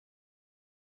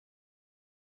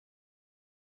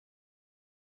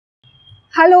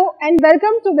Hello and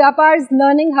welcome to Vyapar's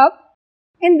Learning Hub.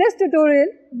 In this tutorial,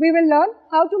 we will learn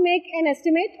how to make an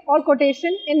estimate or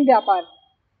quotation in Vyapar.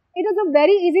 It is a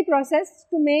very easy process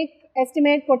to make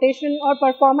estimate, quotation or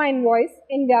performa invoice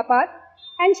in Vyapar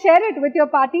and share it with your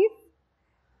parties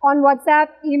on WhatsApp,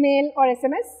 email or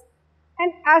SMS.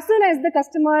 And as soon as the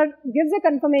customer gives a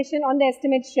confirmation on the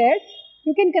estimate shared,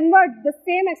 you can convert the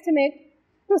same estimate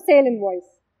to sale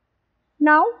invoice.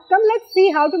 Now, come let's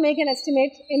see how to make an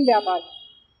estimate in Vyapar.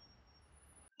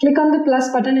 Click on the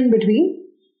plus button in between.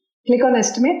 Click on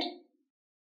estimate.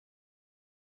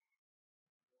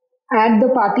 Add the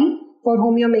party for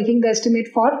whom you are making the estimate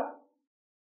for.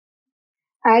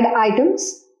 Add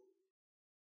items.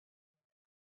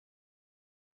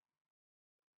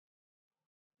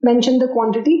 Mention the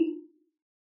quantity.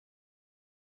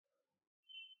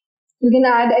 You can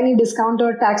add any discount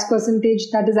or tax percentage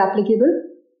that is applicable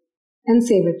and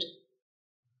save it.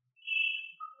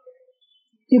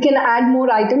 You can add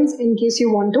more items in case you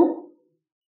want to.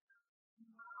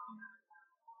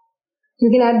 You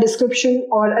can add description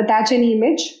or attach any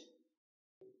image.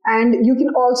 And you can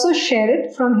also share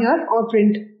it from here or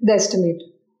print the estimate.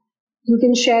 You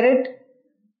can share it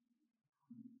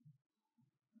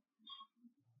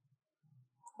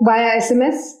via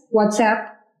SMS, WhatsApp,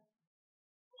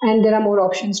 and there are more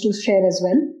options to share as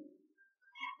well.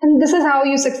 And this is how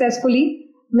you successfully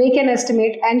make an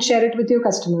estimate and share it with your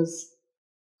customers.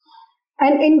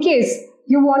 And in case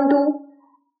you want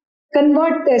to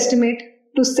convert the estimate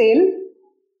to sale,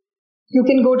 you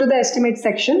can go to the estimate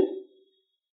section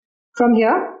from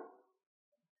here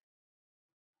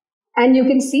and you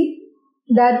can see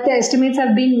that the estimates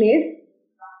have been made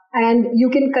and you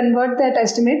can convert that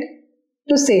estimate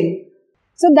to sale.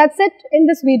 So that's it in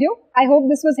this video. I hope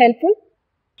this was helpful.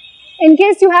 In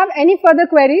case you have any further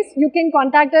queries, you can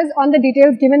contact us on the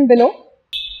details given below.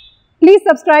 Please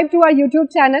subscribe to our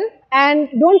YouTube channel and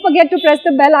don't forget to press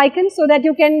the bell icon so that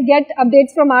you can get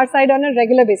updates from our side on a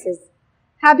regular basis.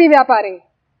 Happy Vyaparing!